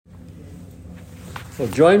So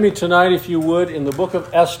join me tonight, if you would, in the book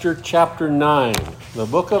of Esther, chapter 9. The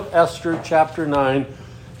book of Esther, chapter 9,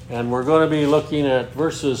 and we're going to be looking at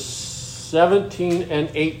verses 17 and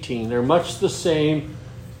 18. They're much the same.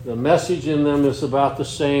 The message in them is about the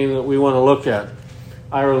same that we want to look at.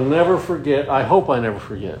 I will never forget, I hope I never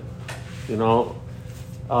forget, Brother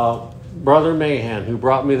Mahan, who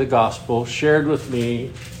brought me the gospel, shared with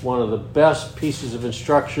me one of the best pieces of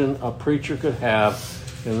instruction a preacher could have,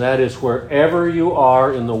 and that is wherever you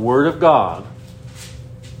are in the Word of God,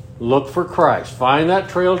 look for Christ. Find that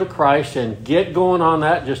trail to Christ and get going on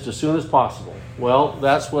that just as soon as possible. Well,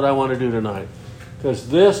 that's what I want to do tonight, because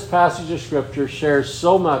this passage of Scripture shares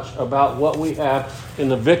so much about what we have in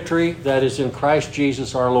the victory that is in Christ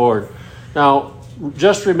Jesus our Lord. Now,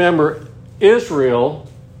 just remember, Israel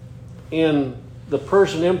in the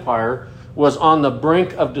Persian Empire was on the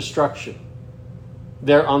brink of destruction.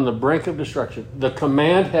 They're on the brink of destruction. The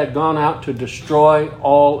command had gone out to destroy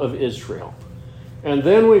all of Israel. And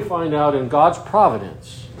then we find out in God's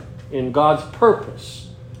providence, in God's purpose,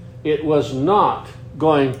 it was not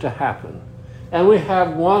going to happen. And we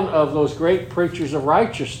have one of those great preachers of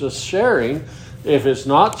righteousness sharing, if it's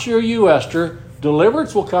not through you, Esther,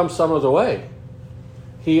 deliverance will come some other way.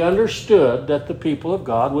 He understood that the people of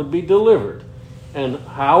God would be delivered. And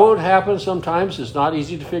how it would happen sometimes is not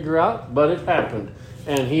easy to figure out, but it happened.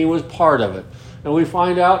 And he was part of it. And we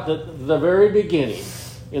find out that the very beginning,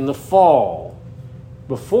 in the fall,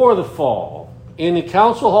 before the fall, in the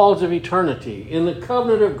council halls of eternity, in the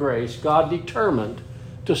covenant of grace, God determined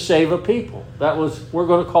to save a people. That was, we're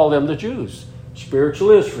going to call them the Jews, spiritual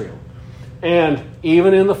Israel. And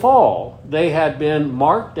even in the fall, they had been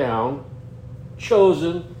marked down,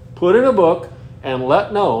 chosen, put in a book, and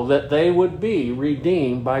let know that they would be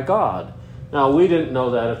redeemed by God. Now, we didn't know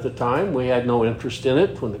that at the time. We had no interest in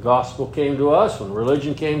it. When the gospel came to us, when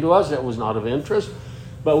religion came to us, that was not of interest.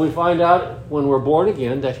 But we find out when we're born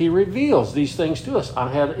again that he reveals these things to us.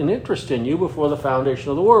 I had an interest in you before the foundation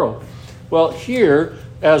of the world. Well, here,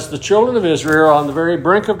 as the children of Israel are on the very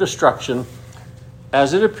brink of destruction,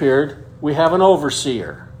 as it appeared, we have an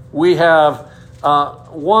overseer. We have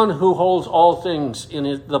one who holds all things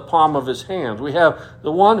in the palm of his hand. We have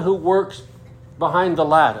the one who works behind the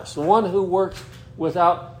lattice, the one who works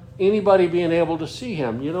without anybody being able to see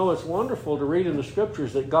him. It's wonderful to read in the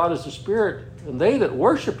Scriptures that God is the Spirit, and they that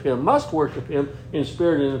worship him must worship him in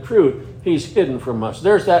spirit and in truth. He's hidden from us.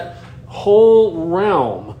 There's that whole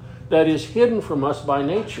realm that is hidden from us by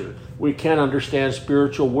nature. We can't understand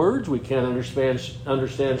spiritual words. We can't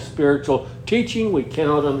understand spiritual teaching. We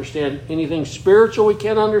cannot understand anything spiritual. We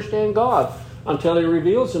can't understand God until he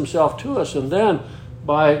reveals himself to us. And then,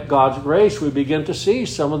 by God's grace, we begin to see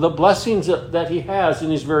some of the blessings that he has in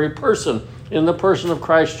his very person, in the person of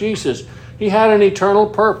Christ Jesus. He had an eternal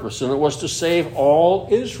purpose, and it was to save all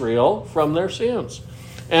Israel from their sins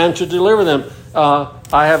and to deliver them.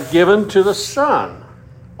 I have given to the Son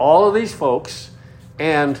all of these folks,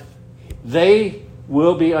 and they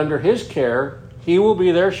will be under his care. He will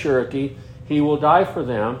be their surety. He will die for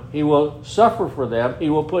them. He will suffer for them. He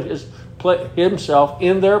will put himself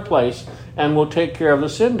in their place and will take care of the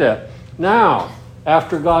sin debt. Now,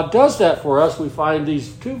 after God does that for us, we find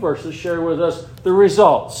these two verses share with us the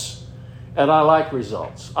results. And I like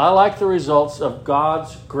results. I like the results of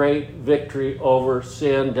God's great victory over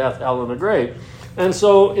sin, death, hell, and the grave. And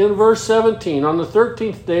so in verse 17, on the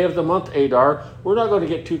 13th day of the month Adar, we're not going to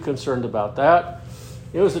get too concerned about that.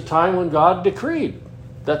 It was a time when God decreed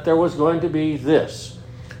that there was going to be this.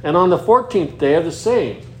 And on the 14th day of the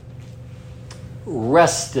same,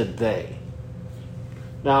 rested they.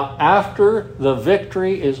 Now, after the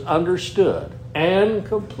victory is understood and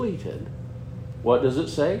completed, what does it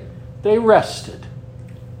say? They rested.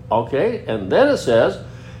 Okay, and then it says,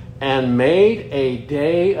 and made a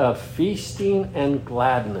day of feasting and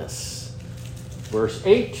gladness. Verse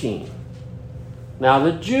 18. Now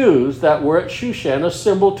the Jews that were at Shushan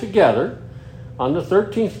assembled together on the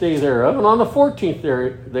 13th day thereof, and on the 14th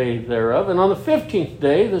day thereof, and on the 15th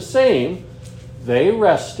day the same, they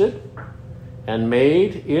rested and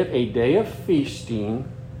made it a day of feasting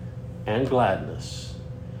and gladness.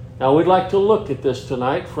 Now we'd like to look at this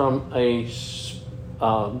tonight from a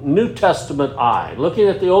New Testament eye. Looking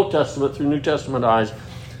at the Old Testament through New Testament eyes,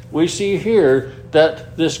 we see here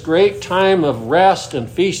that this great time of rest and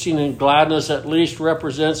feasting and gladness at least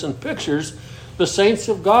represents and pictures the saints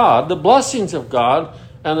of God, the blessings of God,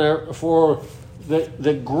 and therefore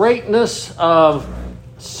the greatness of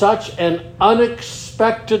such an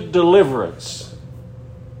unexpected deliverance.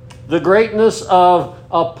 The greatness of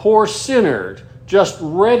a poor sinner just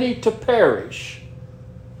ready to perish,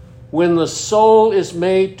 when the soul is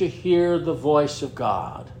made to hear the voice of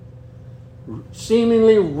God,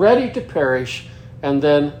 seemingly ready to perish, and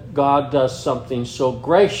then God does something so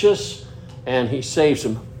gracious and he saves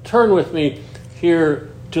him. Turn with me here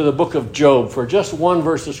to the book of Job for just one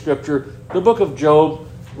verse of Scripture. The book of Job,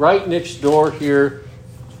 right next door here,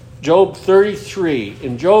 Job 33.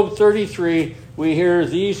 In Job 33, we hear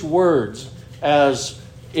these words as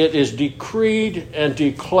it is decreed and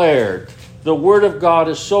declared. The Word of God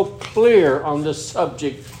is so clear on this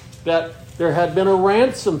subject that there had been a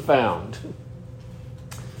ransom found.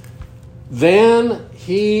 Then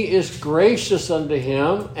he is gracious unto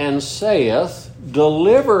him and saith,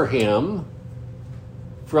 deliver him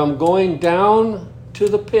from going down to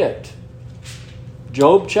the pit.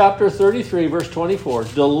 Job chapter 33, verse 24.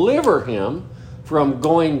 Deliver him from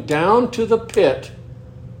going down to the pit.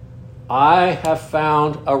 I have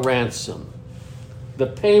found a ransom. The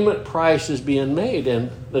payment price is being made, and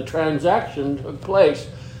the transaction took place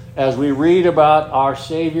as we read about our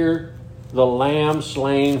Savior, the Lamb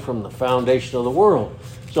slain from the foundation of the world.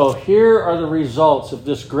 So here are the results of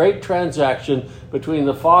this great transaction between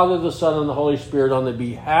the Father, the Son, and the Holy Spirit on the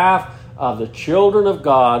behalf of the children of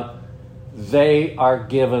God. They are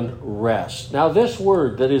given rest. Now, this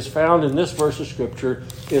word that is found in this verse of Scripture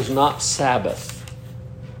is not Sabbath.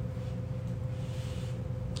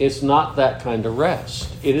 It's not that kind of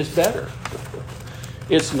rest. It is better.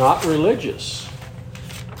 It's not religious.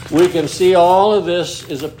 We can see all of this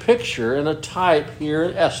is a picture and a type here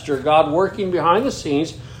in Esther, God working behind the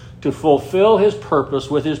scenes to fulfill his purpose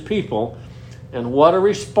with his people. And what a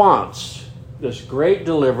response this great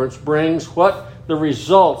deliverance brings. What the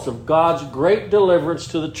results of God's great deliverance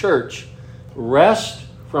to the church. Rest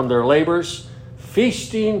from their labors,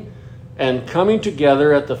 feasting and coming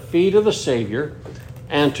together at the feet of the Savior,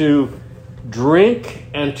 and to drink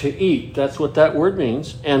and to eat. That's what that word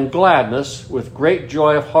means. And gladness with great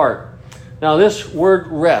joy of heart. Now this word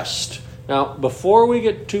rest. Now before we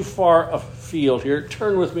get too far afield here,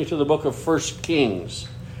 turn with me to the book of 1 Kings.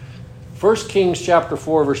 1 Kings chapter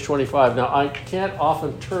 4 verse 25. Now I can't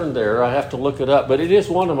often turn there. I have to look it up. But it is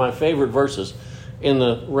one of my favorite verses in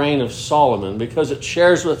the reign of Solomon because it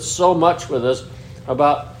shares with so much with us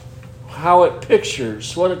about how it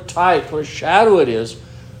pictures, what a type, what a shadow it is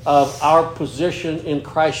of our position in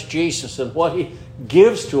Christ Jesus and what he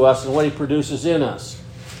gives to us and what he produces in us.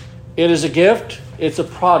 It is a gift. It's a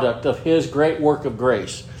product of his great work of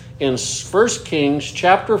grace. In 1 Kings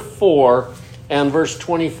chapter 4 and verse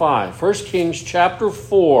 25. 1 Kings chapter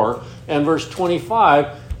 4 and verse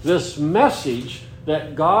 25, this message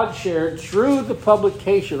that God shared through the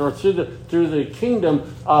publication or through the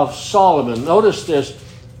kingdom of Solomon. Notice this.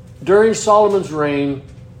 During Solomon's reign,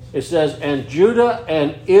 it says, and Judah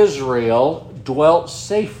and Israel dwelt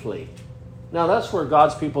safely. Now that's where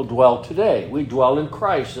God's people dwell today. We dwell in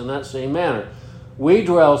Christ in that same manner. We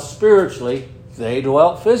dwell spiritually. They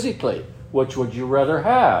dwelt physically. Which would you rather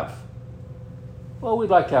have? Well,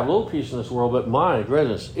 we'd like to have a little peace in this world, but my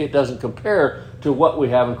goodness, it doesn't compare to what we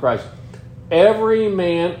have in Christ. Every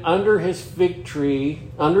man under his fig tree,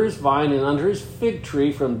 under his vine and under his fig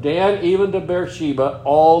tree, from Dan even to Beersheba,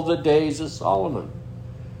 all the days of Solomon.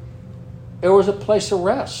 There was a place of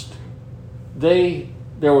rest. There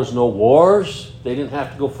was no wars. They didn't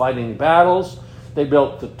have to go fight any battles. They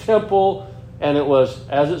built the temple, and it was,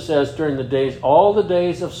 as it says, during the days, all the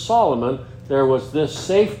days of Solomon, there was this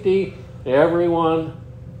safety, everyone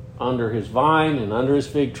under his vine and under his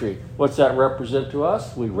fig tree. What's that represent to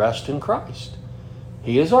us? We rest in Christ.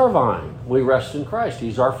 He is our vine. We rest in Christ.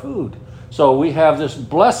 He's our food. So we have this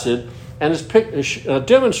blessed, and it's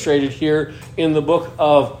demonstrated here in the book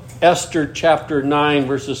of Esther chapter 9,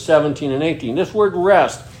 verses 17 and 18. This word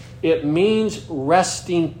rest, it means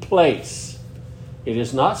resting place. It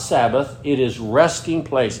is not Sabbath. It is resting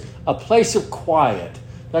place, a place of quiet.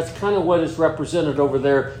 That's kind of what is represented over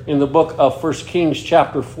there in the book of 1 Kings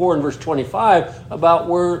chapter 4 and verse 25 about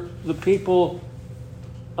where the people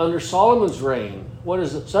under Solomon's reign. What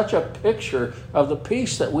is it? Such a picture of the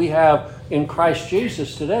peace that we have in Christ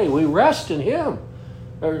Jesus today. We rest in him.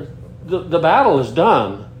 The battle is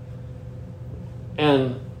done.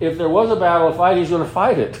 And if there was a battle to fight, he's going to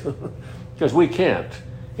fight it because we can't.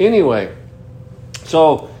 Anyway,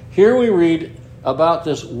 so here we read about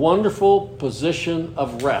this wonderful position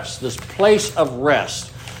of rest, this place of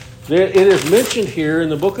rest. It is mentioned here in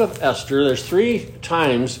the book of Esther. There's 3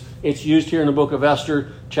 times it's used here in the book of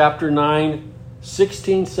Esther, chapter 9,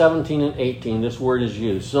 16, 17, and 18. This word is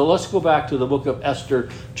used. So let's go back to the book of Esther,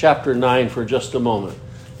 chapter 9 for just a moment.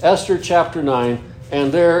 Esther chapter 9,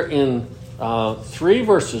 and there in 3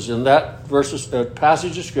 verses in that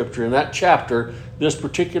passage of Scripture, in that chapter, this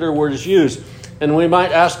particular word is used. And we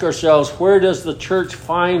might ask ourselves, where does the church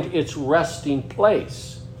find its resting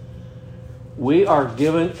place? We are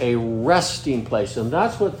given a resting place. And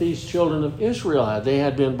that's what these children of Israel had. They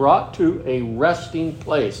had been brought to a resting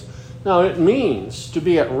place. Now, it means to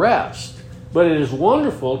be at rest, but it is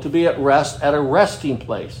wonderful to be at rest at a resting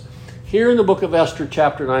place. Here in the book of Esther,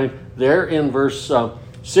 chapter 9, there in verse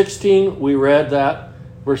 16, we read that.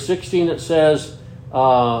 Verse 16, it says,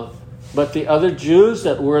 but the other Jews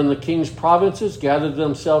that were in the king's provinces gathered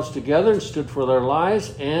themselves together and stood for their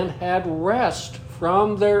lives and had rest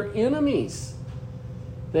from their enemies.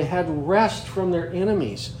 They had rest from their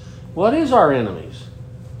enemies. What is our enemies?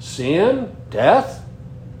 Sin, death,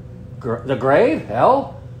 the grave,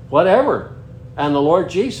 hell, whatever. And the Lord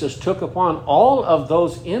Jesus took upon all of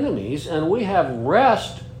those enemies, and we have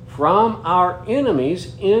rest from our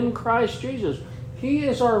enemies in Christ Jesus. He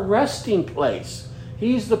is our resting place.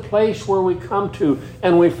 He's the place where we come to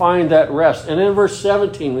and we find that rest. And in verse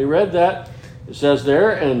 17, we read that. It says there,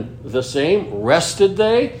 and the same rested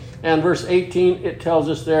they. And verse 18, it tells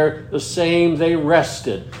us there, the same they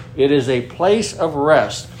rested. It is a place of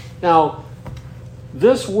rest. Now,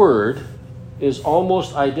 this word is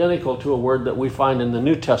almost identical to a word that we find in the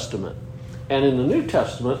New Testament. And in the New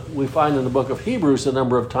Testament, we find in the book of Hebrews a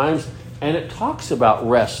number of times, and it talks about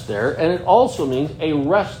rest there, and it also means a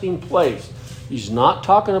resting place. He's not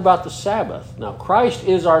talking about the Sabbath. Now, Christ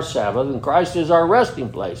is our Sabbath, and Christ is our resting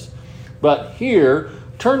place. But here,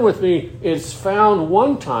 turn with me, it's found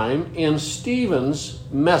one time in Stephen's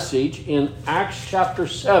message in Acts chapter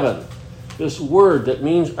 7. This word that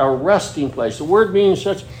means a resting place. The word means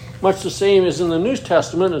such much the same as in the New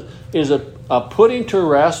Testament, is a putting to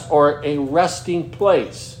rest or a resting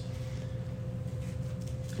place.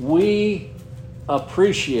 We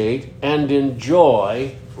appreciate and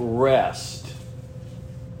enjoy rest.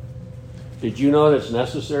 Did you know that it's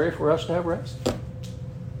necessary for us to have rest?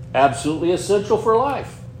 Absolutely essential for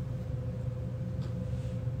life.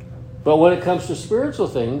 But when it comes to spiritual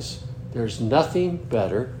things, there's nothing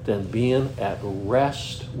better than being at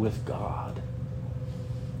rest with God.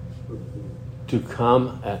 To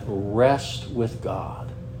come at rest with God.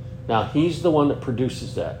 Now, He's the one that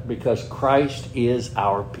produces that because Christ is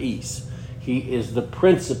our peace. He is the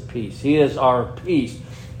Prince of Peace. He is our peace.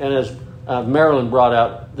 And as Marilyn brought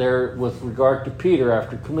out there with regard to Peter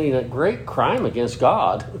after committing a great crime against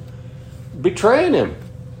God, betraying Him.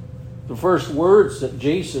 The first words that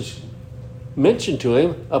Jesus mentioned to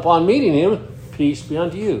him upon meeting him, peace be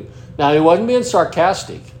unto you. Now, he wasn't being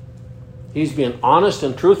sarcastic. He's being honest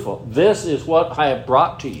and truthful. This is what I have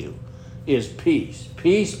brought to you, is peace.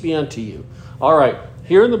 Peace be unto you. All right,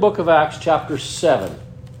 here in the book of Acts chapter 7,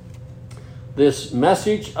 this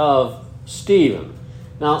message of Stephen.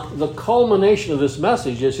 Now, the culmination of this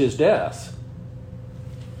message is his death.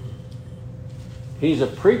 He's a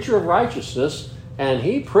preacher of righteousness, and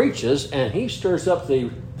he preaches, and he stirs up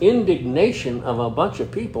the indignation of a bunch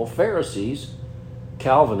of people, Pharisees,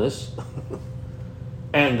 Calvinists,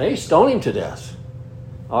 and they stone him to death.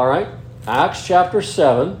 All right, Acts chapter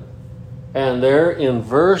 7, and there in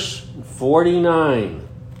verse 49.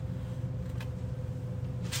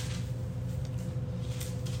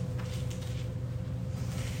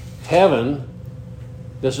 Heaven,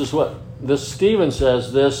 this is what this Stephen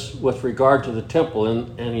says this with regard to the temple,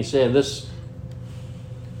 and he's saying this,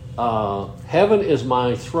 heaven is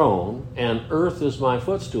my throne and earth is my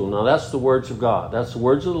footstool. Now that's the words of God. That's the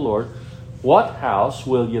words of the Lord. What house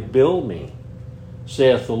will you build me,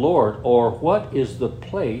 saith the Lord, or what is the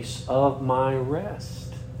place of my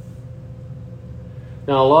rest?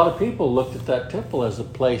 Now a lot of people looked at that temple as a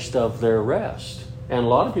place of their rest. And a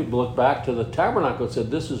lot of people look back to the tabernacle and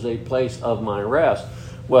said, this is a place of my rest.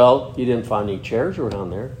 Well, you didn't find any chairs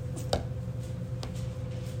around there.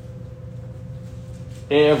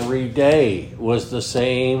 Every day was the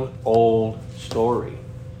same old story.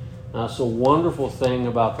 Now, it's a wonderful thing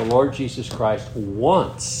about the Lord Jesus Christ.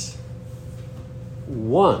 Once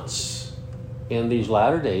in these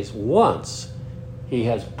latter days, He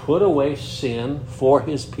has put away sin for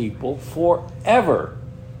His people forever.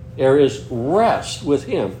 There is rest with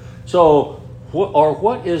Him. So,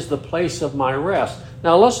 what is the place of my rest?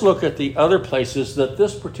 Now, let's look at the other places that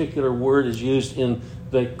this particular word is used in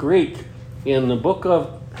the Greek in the book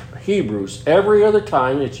of Hebrews. Every other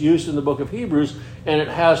time it's used in the book of Hebrews, and it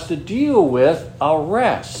has to deal with a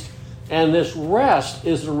rest. And this rest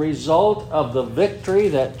is the result of the victory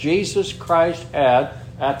that Jesus Christ had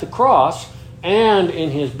at the cross, and in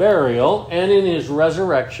His burial, and in His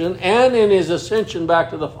resurrection, and in His ascension back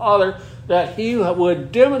to the Father. that he would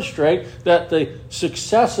demonstrate that the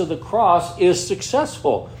success of the cross is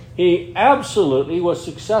successful. He absolutely was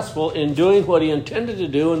successful in doing what he intended to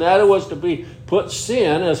do, and that was to put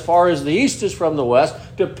sin as far as the east is from the west,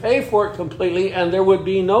 to pay for it completely, and there would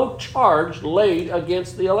be no charge laid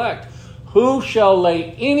against the elect. Who shall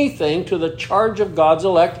lay anything to the charge of God's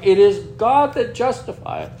elect? It is God that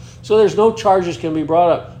justifieth. So there's no charges can be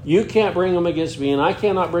brought up. You can't bring them against me, and I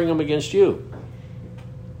cannot bring them against you.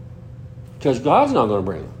 Because God's not going to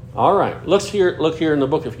bring them. All right, look here in the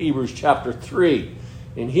book of Hebrews chapter 3.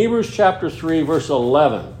 In Hebrews chapter 3, verse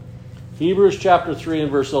 11. Hebrews chapter 3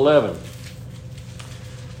 and verse 11.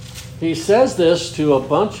 He says this to a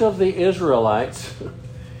bunch of the Israelites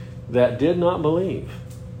that did not believe.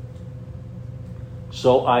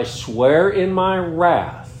 So I swear in my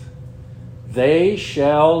wrath, they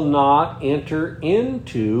shall not enter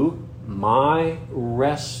into my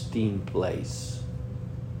resting place.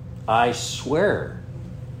 I swear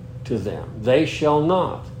to them, they shall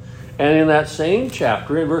not. And in that same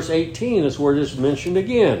chapter, in verse 18, this word is mentioned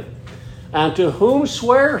again. And to whom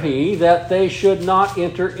sware he that they should not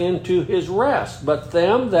enter into his rest, but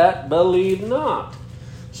them that believe not?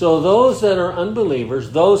 So those that are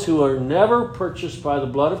unbelievers, those who are never purchased by the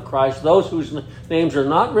blood of Christ, those whose names are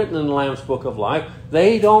not written in the Lamb's book of life,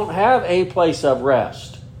 they don't have a place of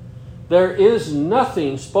rest. There is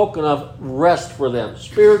nothing spoken of rest for them.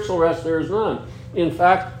 Spiritual rest, there is none. In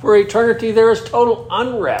fact, for eternity, there is total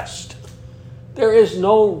unrest. There is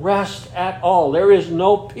no rest at all. There is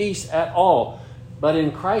no peace at all. But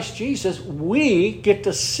in Christ Jesus, we get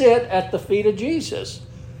to sit at the feet of Jesus.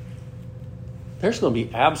 There's going to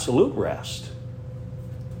be absolute rest.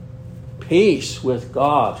 Peace with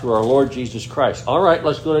God through our Lord Jesus Christ. All right,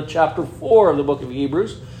 let's go to chapter 4 of the book of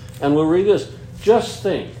Hebrews, and we'll read this. Just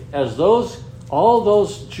think, as all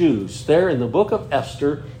those Jews there in the book of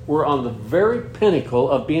Esther were on the very pinnacle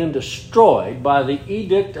of being destroyed by the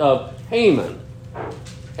edict of Haman,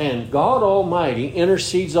 and God Almighty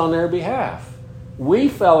intercedes on their behalf. We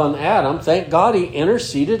fell in Adam. Thank God he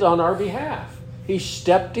interceded on our behalf. He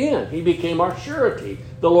stepped in. He became our surety.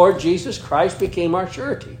 The Lord Jesus Christ became our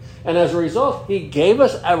surety. And as a result, he gave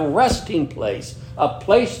us a resting place, a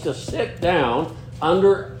place to sit down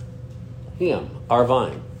under him, our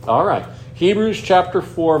vine. All right. Hebrews chapter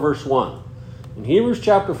 4, verse 1. In Hebrews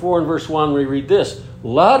chapter 4 and verse 1, we read this.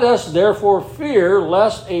 Let us therefore fear,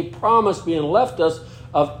 lest a promise being left us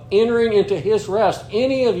of entering into his rest,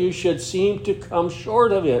 any of you should seem to come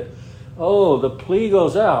short of it. Oh, the plea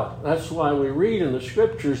goes out. That's why we read in the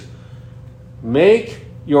scriptures, make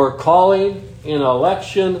your calling in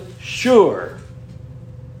election sure.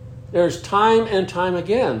 There's time and time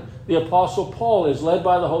again, the Apostle Paul is led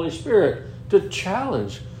by the Holy Spirit to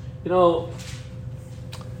challenge. You know,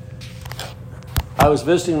 I was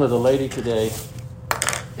visiting with a lady today,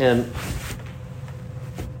 and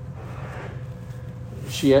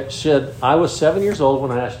she said, I was 7 years old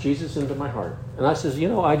when I asked Jesus into my heart. And I says,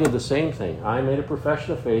 I did the same thing. I made a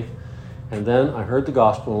profession of faith, and then I heard the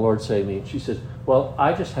gospel, and the Lord saved me. And she says, well,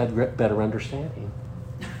 I just had better understanding.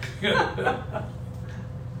 I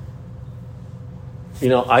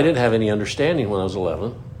didn't have any understanding when I was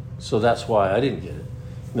 11, so that's why I didn't get it.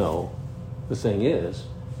 No, the thing is,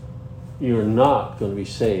 you're not going to be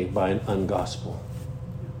saved by an ungospel.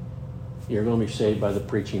 You're going to be saved by the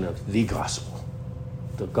preaching of the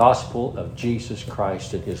gospel of Jesus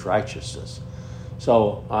Christ and his righteousness.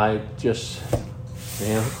 So I just,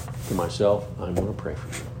 to myself, I'm going to pray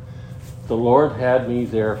for you. The Lord had me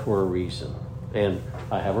there for a reason, and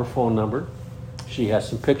I have her phone number. She has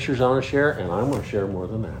some pictures I want to share, and I'm going to share more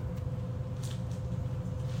than that.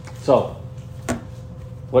 So,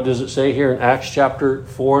 what does it say here in Acts chapter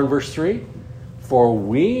 4 and verse 3? For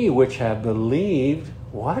we which have believed,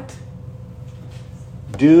 what?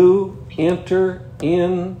 Do enter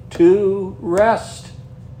into rest.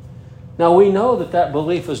 Now we know that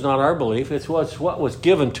belief is not our belief. It's what was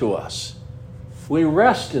given to us. We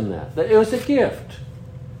rest in that. It was a gift.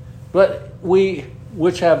 But we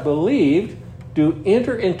which have believed do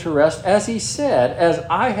enter into rest, as he said, as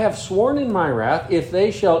I have sworn in my wrath, if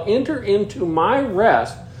they shall enter into my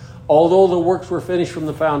rest, although the works were finished from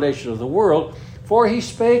the foundation of the world. For he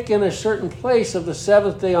spake in a certain place of the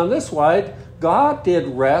seventh day on this wise, God did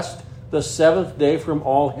rest the seventh day from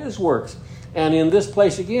all his works. And in this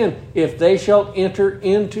place again, if they shall enter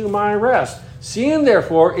into my rest. Seeing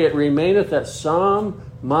therefore it remaineth that some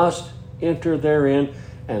must enter therein,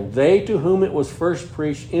 and they to whom it was first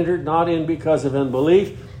preached entered not in because of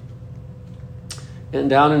unbelief. And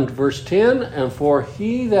down in verse 10, and for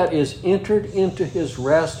he that is entered into his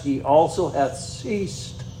rest, he also hath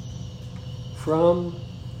ceased from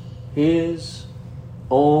his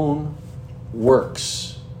own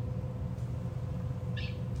works.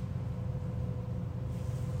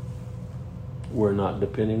 We're not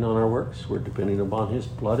depending on our works. We're depending upon his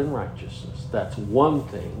blood and righteousness. That's one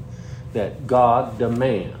thing that God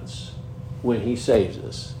demands when he saves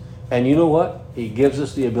us. And you know what? He gives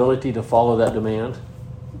us the ability to follow that demand.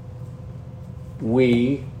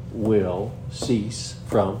 We will cease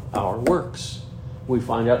from our works. We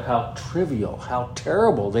find out how trivial, how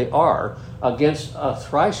terrible they are against a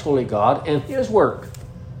thrice holy God and his work.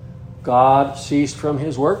 God ceased from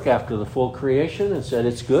his work after the full creation and said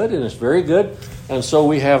it's good and it's very good. And so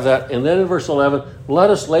we have that. And then in verse 11, let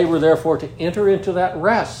us labor therefore to enter into that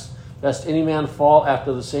rest, lest any man fall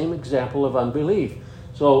after the same example of unbelief.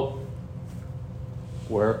 So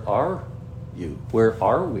where are you? Where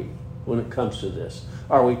are we when it comes to this?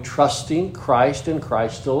 Are we trusting Christ and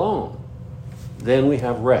Christ alone? Then we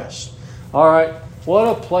have rest. All right, what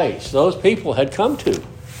a place those people had come to.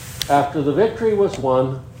 After the victory was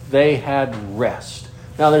won, they had rest.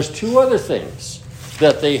 Now there's two other things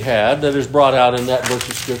that they had that is brought out in that verse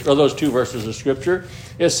of scripture, or those two verses of scripture.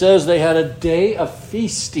 It says they had a day of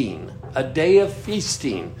feasting. A day of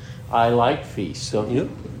feasting. I like feasts, don't you?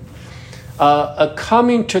 A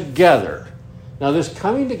coming together. Now this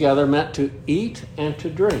coming together meant to eat and to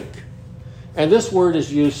drink. And this word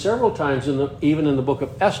is used several times, even in the book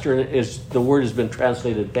of Esther, and the word has been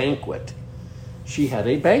translated banquet. She had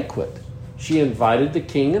a banquet. She invited the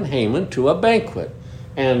king and Haman to a banquet.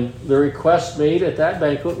 And the request made at that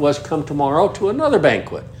banquet was, come tomorrow to another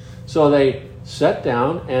banquet. So they sat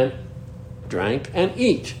down and drank and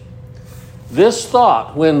eat. This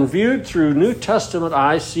thought, when viewed through New Testament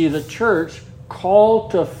eyes, see the church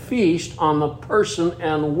called to feast on the person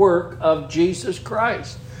and work of Jesus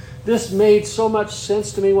Christ. This made so much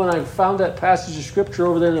sense to me when I found that passage of scripture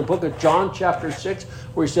over there in the book of John chapter 6,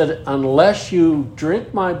 where he said, unless you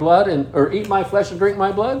drink my blood or eat my flesh and drink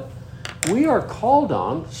my blood, we are called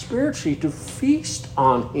on spiritually to feast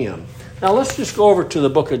on him. Now let's just go over to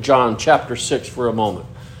the book of John chapter 6 for a moment.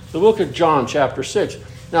 The book of John chapter 6.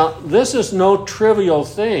 Now this is no trivial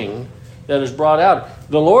thing that is brought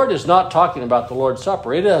out. The Lord is not talking about the Lord's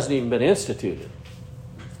Supper. It hasn't even been instituted.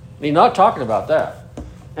 He's not talking about that.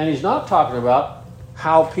 And he's not talking about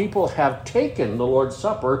how people have taken the Lord's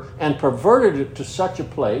Supper and perverted it to such a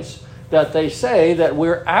place that they say that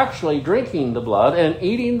we're actually drinking the blood and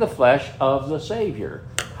eating the flesh of the Savior.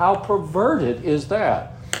 How perverted is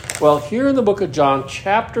that? Well, here in the book of John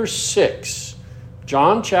chapter 6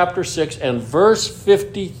 and verse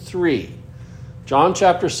 53. John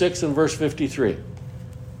chapter 6 and verse 53.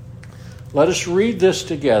 Let us read this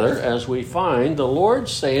together as we find the Lord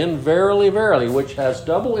saying, verily, verily, which has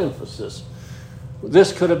double emphasis.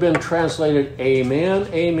 This could have been translated amen,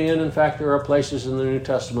 amen. In fact, there are places in the New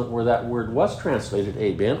Testament where that word was translated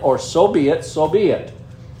amen, or so be it, so be it.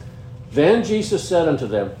 Then Jesus said unto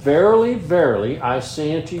them, verily, verily, I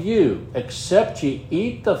say unto you, except ye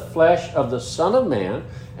eat the flesh of the Son of Man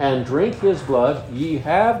and drink his blood, ye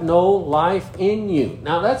have no life in you.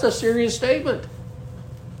 Now that's a serious statement.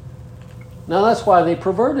 Now that's why they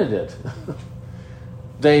perverted it.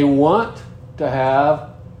 They want to have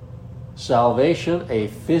salvation a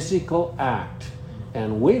physical act.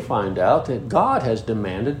 And we find out that God has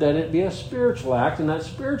demanded that it be a spiritual act, and that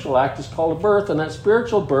spiritual act is called a birth, and that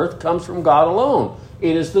spiritual birth comes from God alone.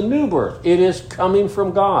 It is the new birth. It is coming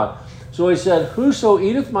from God. So he said, whoso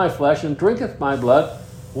eateth my flesh and drinketh my blood,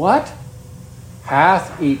 what?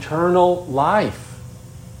 Hath eternal life.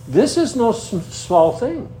 This is no small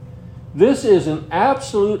thing. This is an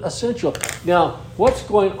absolute essential. Now, what's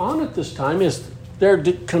going on at this time is they're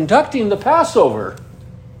conducting the Passover.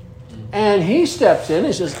 And he steps in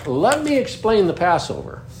and says, let me explain the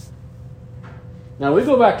Passover. Now, we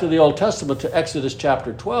go back to the Old Testament to Exodus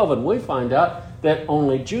chapter 12, and we find out that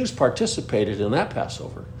only Jews participated in that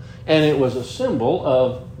Passover. And it was a symbol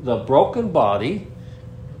of the broken body,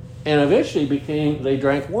 and eventually they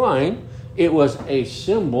drank wine. It was a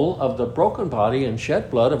symbol of the broken body and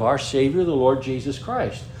shed blood of our Savior, the Lord Jesus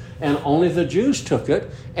Christ. And only the Jews took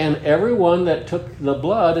it, and everyone that took the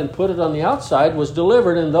blood and put it on the outside was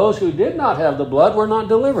delivered, and those who did not have the blood were not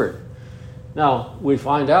delivered. Now, we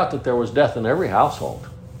find out that there was death in every household.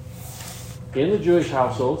 In the Jewish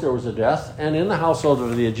households, there was a death, and in the household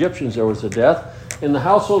of the Egyptians, there was a death. In the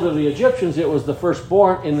household of the Egyptians, it was the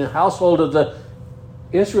firstborn. In the household of the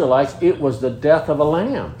Israelites, it was the death of a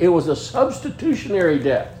lamb. It was a substitutionary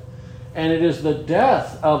death. And it is the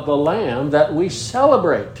death of the lamb that we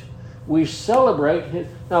celebrate. We celebrate his.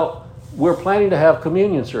 Now, we're planning to have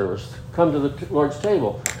communion service. Come to the Lord's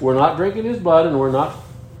table. We're not drinking his blood, and we're not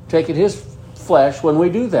taking his flesh when we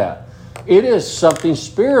do that. It is something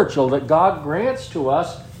spiritual that God grants to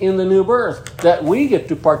us in the new birth, that we get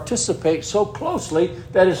to participate so closely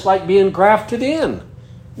that it's like being grafted in.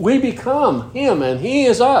 We become Him and He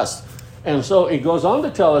is us. And so it goes on to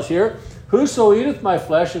tell us here, whoso eateth my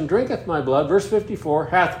flesh and drinketh my blood, verse 54,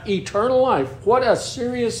 hath eternal life. What a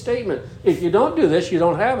serious statement. If you don't do this, you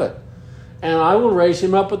don't have it. And I will raise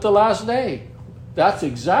him up at the last day. That's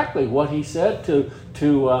exactly what He said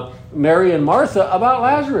to Mary and Martha about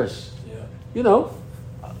Lazarus. Yeah.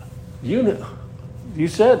 You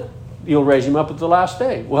said you'll raise him up at the last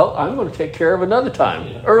day. Well, I'm going to take care of another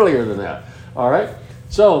time, earlier than that. All right?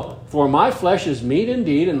 So, for my flesh is meat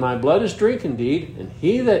indeed, and my blood is drink indeed, and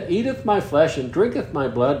he that eateth my flesh and drinketh my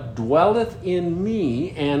blood dwelleth in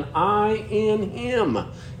me, and I in him.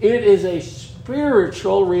 It is a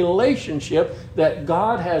spiritual relationship that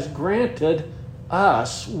God has granted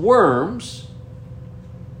us, worms,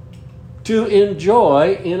 to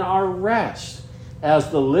enjoy in our rest.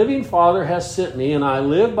 As the living Father has sent me, and I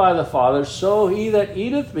live by the Father, so he that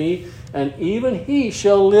eateth me, and even he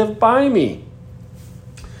shall live by me.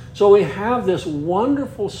 So we have this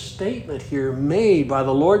wonderful statement here made by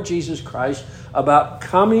the Lord Jesus Christ about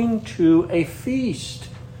coming to a feast.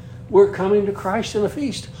 We're coming to Christ in a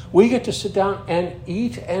feast. We get to sit down and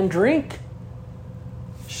eat and drink.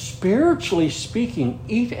 Spiritually speaking,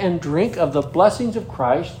 eat and drink of the blessings of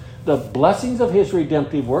Christ, the blessings of His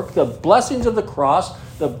redemptive work, the blessings of the cross,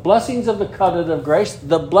 the blessings of the covenant of grace,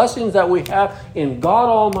 the blessings that we have in God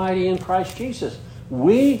Almighty in Christ Jesus.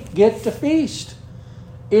 We get to feast.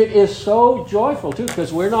 It is so joyful, too,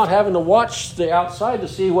 because we're not having to watch the outside to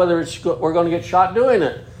see whether we're going to get shot doing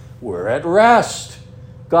it. We're at rest.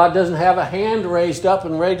 God doesn't have a hand raised up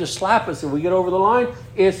and ready to slap us if we get over the line.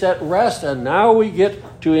 It's at rest, and now we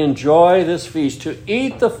get to enjoy this feast. To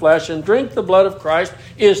eat the flesh and drink the blood of Christ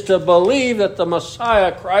is to believe that the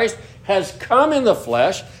Messiah, Christ, has come in the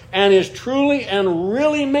flesh and is truly and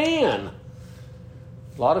really man.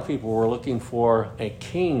 A lot of people were looking for a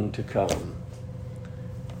king to come.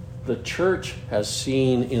 The church has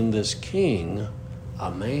seen in this king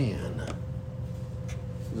a man.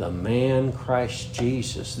 The man Christ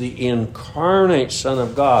Jesus, the incarnate Son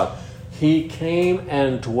of God. He came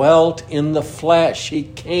and dwelt in the flesh. He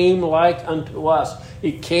came like unto us.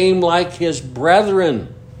 He came like His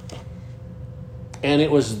brethren. And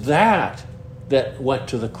it was that went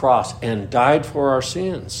to the cross and died for our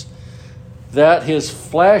sins. That His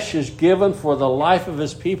flesh is given for the life of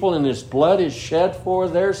His people and His blood is shed for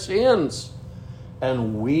their sins.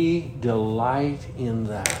 And we delight in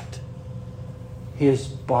that. His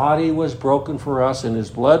body was broken for us and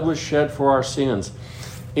His blood was shed for our sins.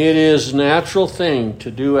 It is a natural thing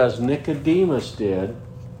to do as Nicodemus did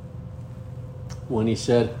when he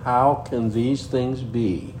said, how can these things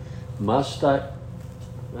be? Must I?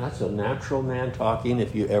 That's a natural man talking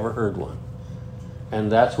if you ever heard one. And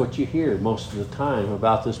that's what you hear most of the time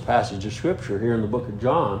about this passage of Scripture here in the book of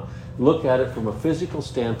John. Look at it from a physical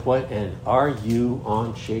standpoint, and are you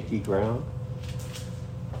on shaky ground?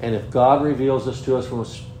 And if God reveals this to us from a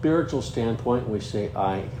spiritual standpoint, we say,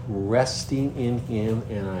 I'm resting in Him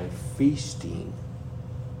and I'm feasting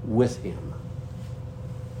with Him.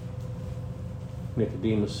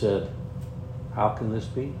 Nicodemus said, how can this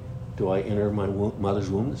be? Do I enter my mother's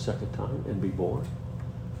womb the second time and be born?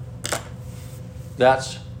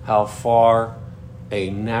 That's how far a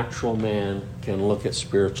natural man can look at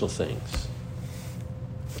spiritual things.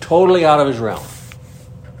 Totally out of his realm.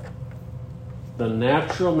 The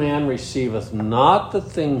natural man receiveth not the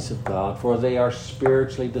things of God, for they are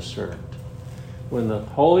spiritually discerned. When the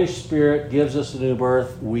Holy Spirit gives us a new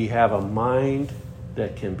birth, we have a mind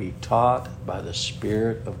that can be taught by the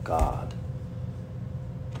Spirit of God.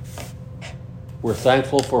 We're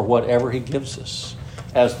thankful for whatever He gives us.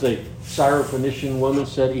 As the Syrophoenician woman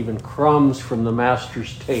said, even crumbs from the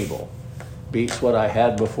Master's table beats what I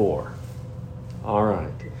had before. All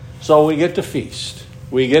right. So we get to feast.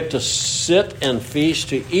 We get to sit and feast,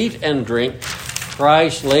 to eat and drink.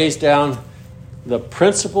 Christ lays down the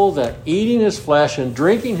principle that eating His flesh and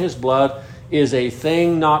drinking His blood is a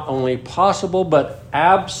thing not only possible, but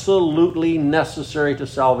absolutely necessary to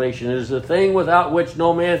salvation. It is a thing without which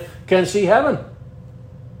no man can see heaven.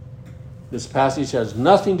 This passage has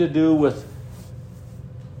nothing to do with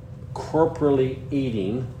corporally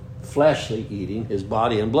eating, fleshly eating, His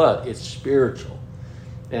body and blood. It's spiritual.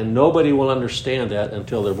 And nobody will understand that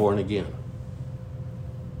until they're born again.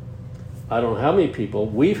 I don't know how many people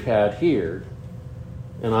we've had here,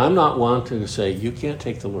 and I'm not one to say, you can't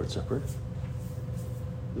take the Lord's Supper.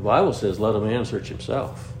 The Bible says, let a man search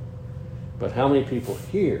himself. But how many people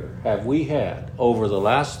here have we had over the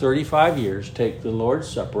last 35 years take the Lord's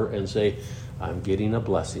Supper and say, I'm getting a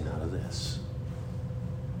blessing out of this?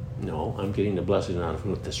 No, I'm getting a blessing out of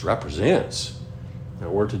what this represents. Now,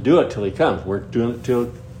 we're to do it till he comes. We're doing it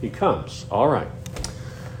till he comes. All right.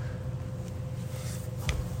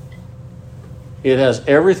 It has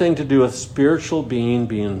everything to do with spiritual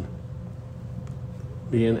being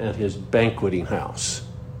at his banqueting house.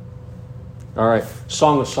 All right,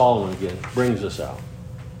 Song of Solomon again brings us out.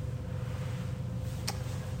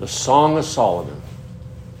 The Song of Solomon.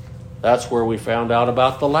 That's where we found out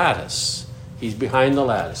about the lattice. He's behind the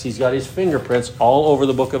lattice. He's got his fingerprints all over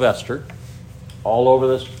the book of Esther, all over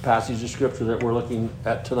this passage of Scripture that we're looking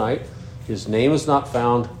at tonight. His name is not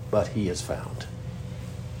found, but he is found.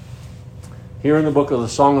 Here in the book of the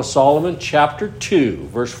Song of Solomon, chapter 2,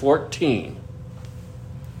 verse 14.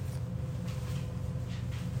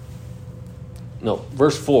 No,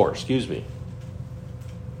 verse 4, excuse me.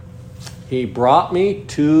 He brought me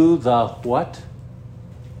to the what?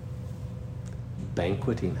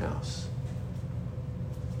 Banqueting house.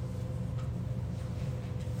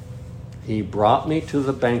 He brought me to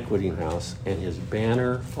the banqueting house, and his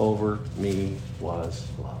banner over me was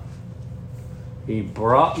love. He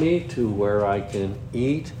brought me to where I can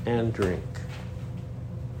eat and drink.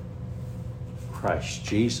 Christ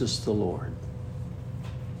Jesus the Lord.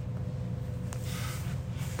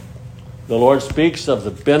 The Lord speaks of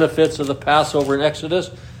the benefits of the Passover in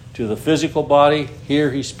Exodus to the physical body. Here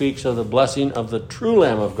he speaks of the blessing of the true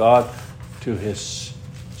Lamb of God to his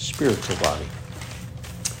spiritual body.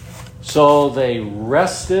 So they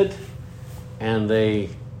rested and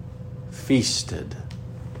they feasted.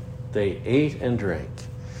 They ate and drank.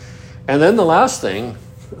 And then the last thing,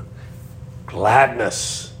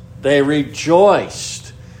 gladness. They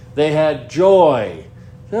rejoiced. They had joy.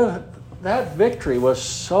 That victory was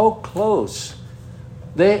so close.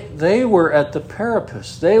 They were at the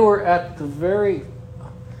precipice. They were at the very,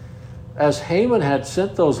 as Haman had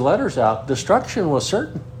sent those letters out, destruction was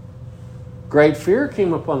certain. Great fear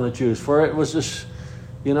came upon the Jews, for it was just,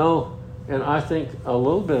 and I think a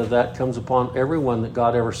little bit of that comes upon everyone that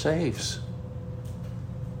God ever saves.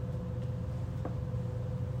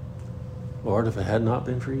 Lord, if it had not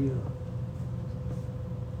been for you.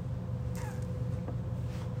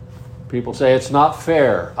 People say it's not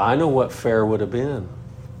fair. I know what fair would have been.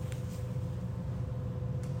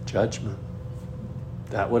 Judgment.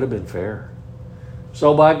 That would have been fair.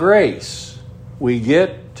 So by grace, we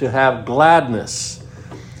get to have gladness,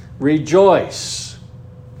 rejoice,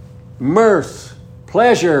 mirth,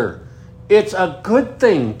 pleasure. It's a good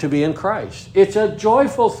thing to be in Christ. It's a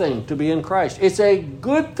joyful thing to be in Christ. It's a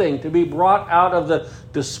good thing to be brought out of the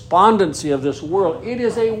despondency of this world. It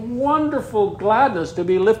is a wonderful gladness to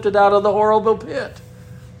be lifted out of the horrible pit.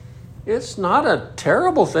 It's not a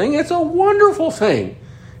terrible thing. It's a wonderful thing.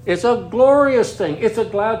 It's a glorious thing. It's a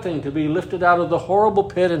glad thing to be lifted out of the horrible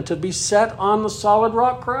pit and to be set on the solid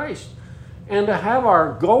rock Christ and to have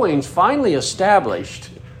our goings finally established.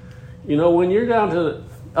 When you're down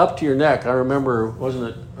up to your neck, I remember,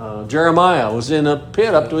 wasn't it, Jeremiah was in a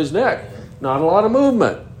pit up to his neck. Not a lot of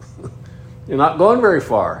movement. You're not going very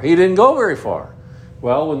far. He didn't go very far.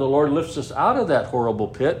 Well, when the Lord lifts us out of that horrible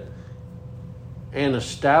pit and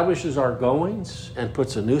establishes our goings and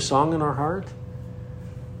puts a new song in our heart,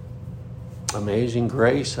 amazing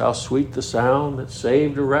grace, how sweet the sound that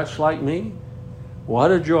saved a wretch like me.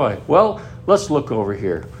 What a joy. Well, let's look over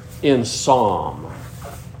here in Psalm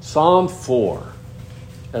 4.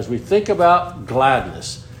 As we think about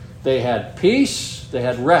gladness, they had peace, they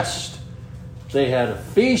had rest, they had a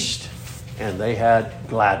feast, and they had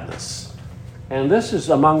gladness. And this is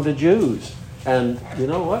among the Jews. And you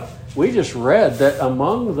know what? We just read that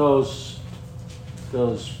among those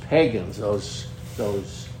pagans,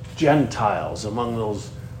 those Gentiles, among those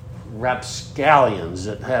rapscallions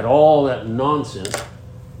that had all that nonsense,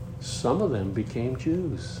 some of them became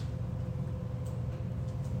Jews.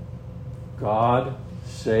 God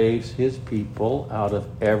saves his people out of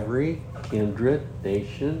every kindred,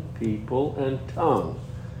 nation, people, and tongue.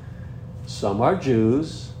 Some are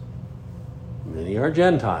Jews, many are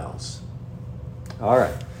Gentiles. All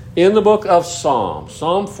right. In the book of Psalm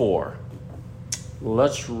 4,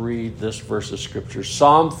 let's read this verse of Scripture.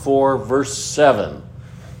 Psalm 4, verse 7.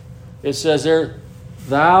 It says there,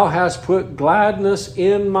 "Thou hast put gladness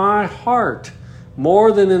in my heart,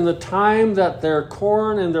 more than in the time that their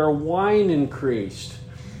corn and their wine increased."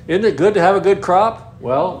 Isn't it good to have a good crop?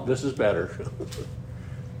 Well, this is better.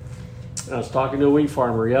 I was talking to a wheat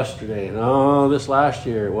farmer yesterday, and this last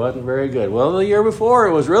year it wasn't very good. Well, the year before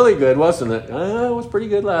it was really good, wasn't it? It was pretty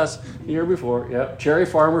good the year before. Yep, cherry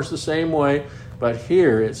farmers the same way. But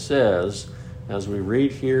here it says, as we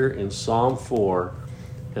read here in Psalm 4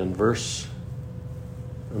 and verse,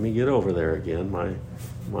 let me get over there again.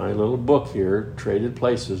 My little book here traded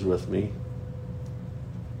places with me.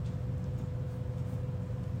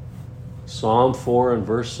 Psalm 4 and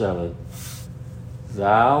verse 7.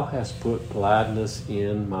 Thou hast put gladness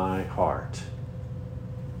in my heart.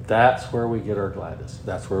 That's where we get our gladness.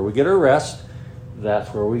 That's where we get our rest.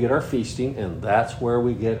 That's where we get our feasting. And that's where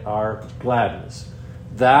we get our gladness.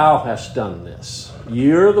 Thou hast done this.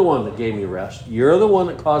 You're the one that gave me rest. You're the one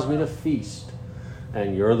that caused me to feast.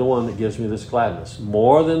 And you're the one that gives me this gladness.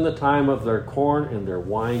 More than the time of their corn and their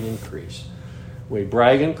wine increase. We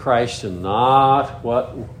brag in Christ and not what,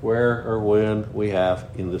 where, or when we have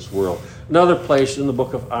in this world. Another place in the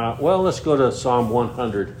book of, let's go to Psalm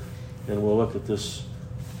 100 and we'll look at this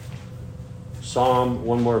Psalm,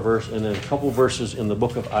 one more verse, and then a couple verses in the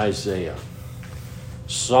book of Isaiah.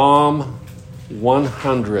 Psalm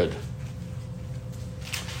 100.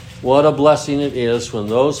 What a blessing it is when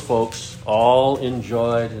those folks all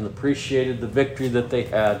enjoyed and appreciated the victory that they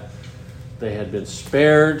had. They had been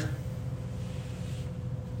spared.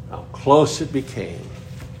 How close it became.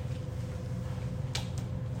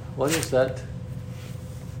 What is that?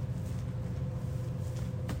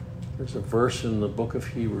 There's a verse in the book of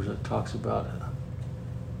Hebrews that talks about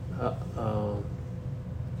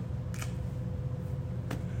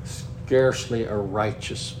scarcely a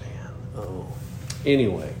righteous man. Oh,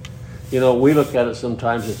 anyway, we look at it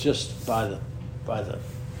sometimes. It's just by the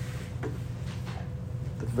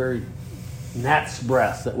very gnat's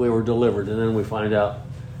breath that we were delivered, and then we find out,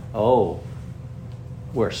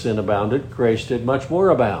 where sin abounded, grace did much more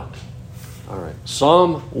abound. All right,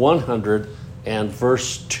 Psalm 100 and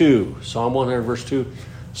verse 2. Psalm 100 verse 2.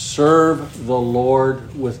 Serve the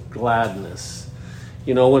Lord with gladness.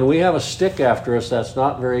 When we have a stick after us, that's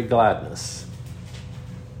not very gladness.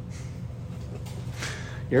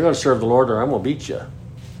 You're going to serve the Lord or I'm going to beat you.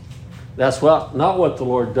 That's not what the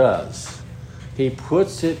Lord does. He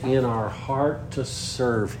puts it in our heart to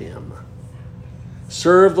serve Him.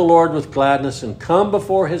 Serve the Lord with gladness and come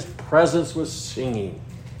before His presence with singing.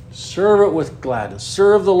 Serve it with gladness.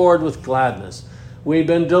 Serve the Lord with gladness. We've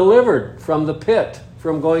been delivered from the pit,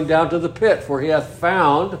 from going down to the pit, for He hath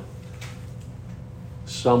found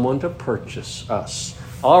someone to purchase us.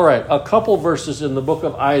 All right, a couple verses in the book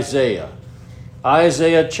of Isaiah.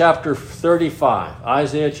 Isaiah chapter 35.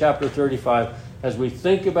 Isaiah chapter 35. As we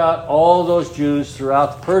think about all those Jews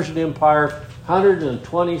throughout the Persian Empire,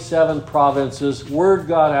 127 provinces, word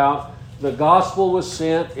got out, the gospel was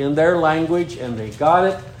sent in their language, and they got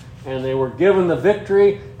it, and they were given the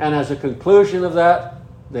victory, and as a conclusion of that,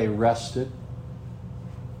 they rested,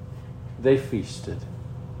 they feasted,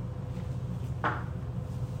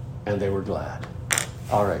 and they were glad.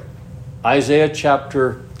 All right, Isaiah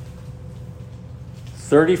chapter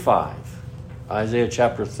 35. Isaiah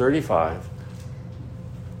chapter 35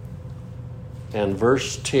 and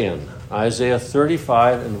verse 10. Isaiah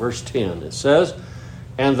 35 and verse 10. It says,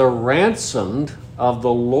 and the ransomed of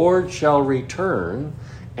the Lord shall return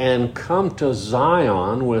and come to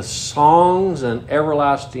Zion with songs and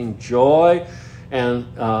everlasting joy and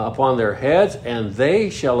upon their heads, and they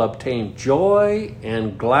shall obtain joy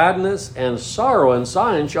and gladness, and sorrow and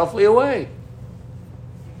sighing shall flee away.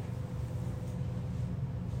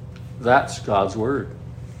 That's God's word.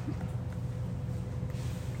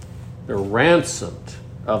 The ransomed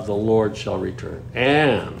of the Lord shall return,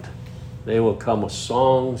 and they will come with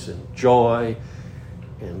songs and joy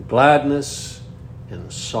and gladness,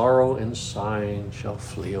 and sorrow and sighing shall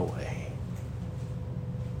flee away.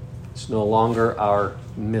 It's no longer our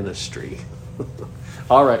ministry.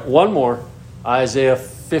 All right, one more. Isaiah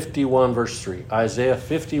 51 verse 3. Isaiah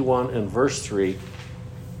 51 and verse 3.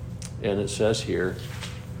 And it says here,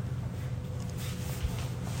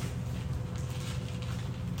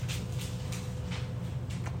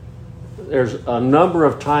 there's a number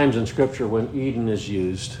of times in Scripture when Eden is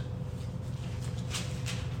used.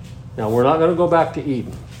 Now, we're not going to go back to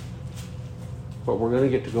Eden, but we're going to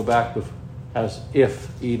get to go back as if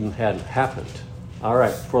Eden hadn't happened. All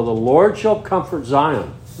right. For the Lord shall comfort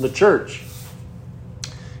Zion, the church.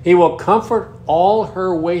 He will comfort all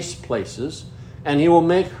her waste places, and He will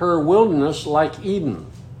make her wilderness like Eden.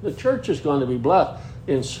 The church is going to be blessed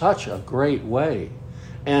in such a great way.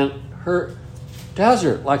 And her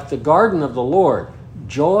desert like the garden of the Lord.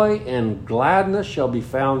 Joy and gladness shall be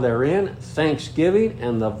found therein, thanksgiving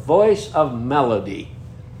and the voice of melody.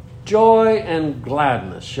 joy and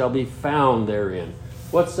gladness shall be found therein.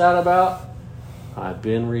 What's that about? I've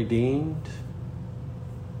been redeemed.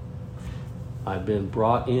 I've been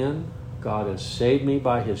brought in. God has saved me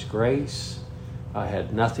by His grace. I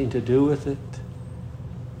had nothing to do with it.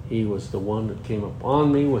 He was the one that came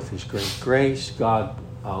upon me with His great grace. God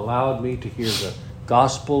allowed me to hear the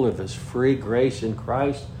gospel of His free grace in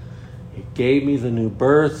Christ. He gave me the new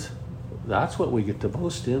birth. That's what we get to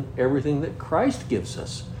boast in, everything that Christ gives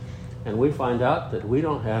us. And we find out that we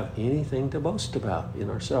don't have anything to boast about in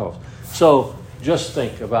ourselves. So just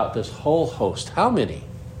think about this whole host. How many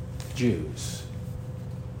Jews?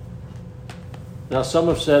 Now, some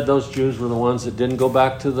have said those Jews were the ones that didn't go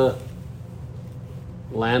back to the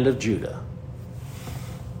land of Judah.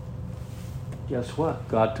 Guess what?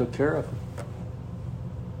 God took care of them.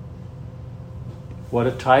 What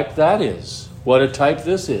a type that is. What a type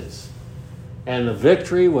this is. And the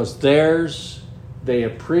victory was theirs. They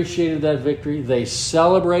appreciated that victory. They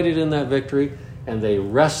celebrated in that victory. And they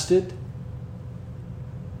rested.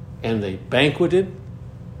 And they banqueted.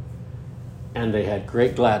 And they had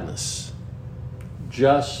great gladness.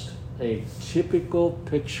 Just a typical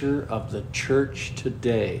picture of the church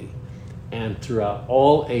today and throughout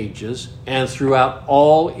all ages and throughout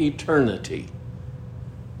all eternity.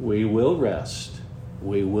 We will rest,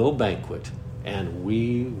 we will banquet, and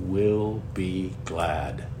we will be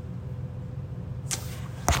glad.